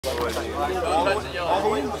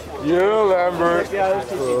Yeah, Lambert.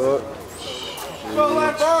 Go,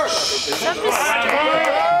 Lambert!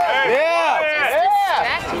 Yeah!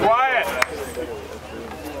 Quiet!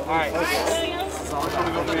 Alright.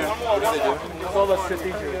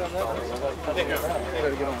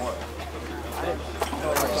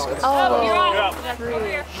 Oh, you're on.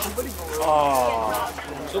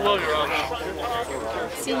 So low, you're on.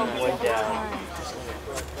 See,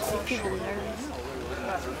 people nervous.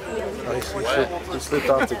 He slipped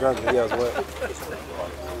off the ground because he was wet.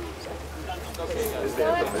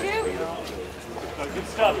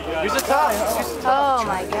 Use the time. Oh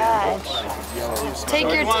my gosh. Take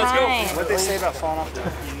your time. What they say about falling off the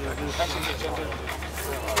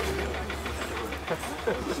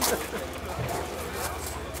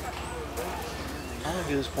I don't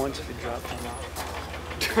give us points if he dropped him off.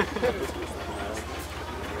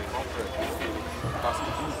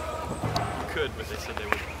 Could, but they said they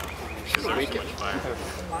would. We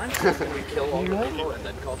kill all the people and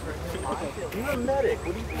then call for it. You're a medic.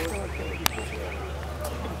 What do you do?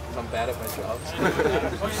 I'm bad at my job.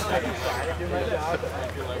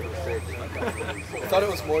 I thought it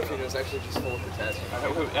was morphine. It was actually just full of potassium.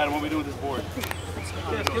 Adam, what do we do with this board?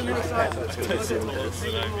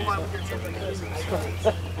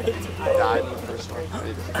 I died in the first one.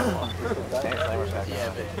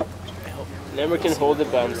 Never can hold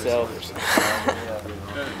it by himself.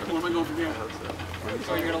 Where am I going from here?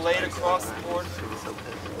 So you're going to lay it across the board?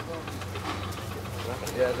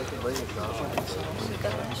 Yeah, they can lay it across.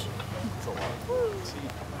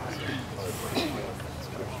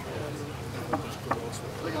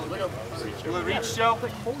 Will it reach, Joe?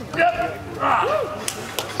 Yeah!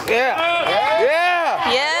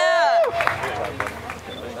 Yeah! Yeah!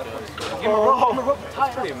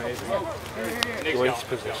 That's pretty amazing. Waist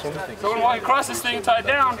position. So while you cross this thing and tie it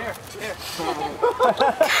down. Here.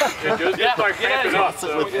 It does get like cramping up,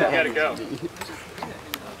 so we gotta go.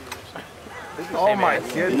 Oh my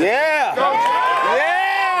goodness. Yeah! Yeah!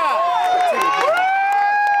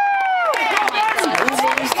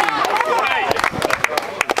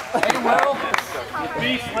 Hey, Will.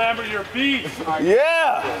 Beast, Lambert, you're a beast!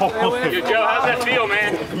 Yeah! Yo, Joe, how's that feel,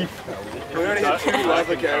 man? We already had 2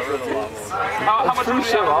 lava casualties. How much do we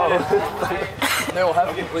have? They will have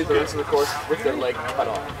to complete the rest of the course with their leg cut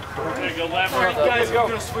off. There you go, Lambert. You guys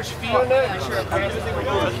go. Switch feet. That's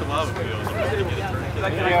the lava field.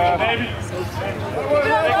 Yeah, baby.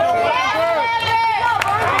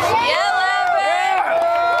 Yeah, Lambert!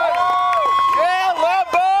 Yeah,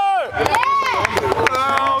 Lambert!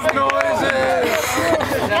 Loud noises!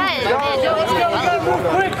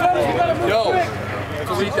 Yo,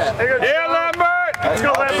 delete that. Yeah, Lambert! Let's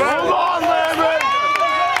go, Lambert! Hold on, Lambert!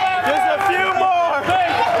 Just a few more!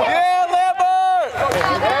 Yeah, Lambert!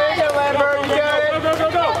 There you go, Lambert! You got it! Go, go, go,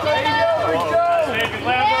 go! There you go! Baby,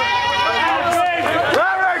 Lambert!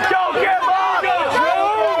 Lambert, go get him!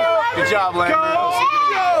 Good job, Lambert.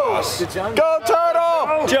 Good job! Go,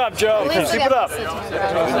 Turtle! Good job, Joe. Keep it up. There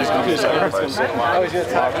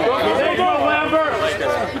you go, Lambert!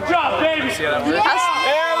 Good job, baby! Yeah,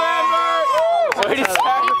 Lambert! Way to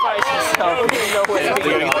sacrifice yourself. No way.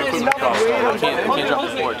 Can't drop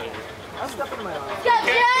the board.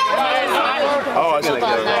 Oh, I see.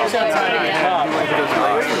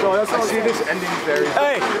 I see this ending very.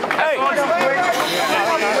 Hey! Hey!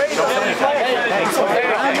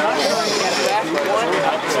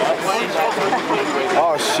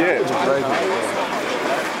 Oh shit!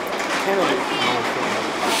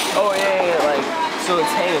 Oh yeah, like so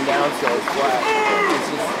it's hanging down, so it's flat. It's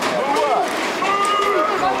just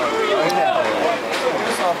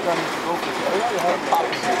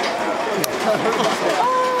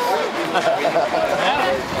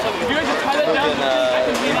You guys just tie that down.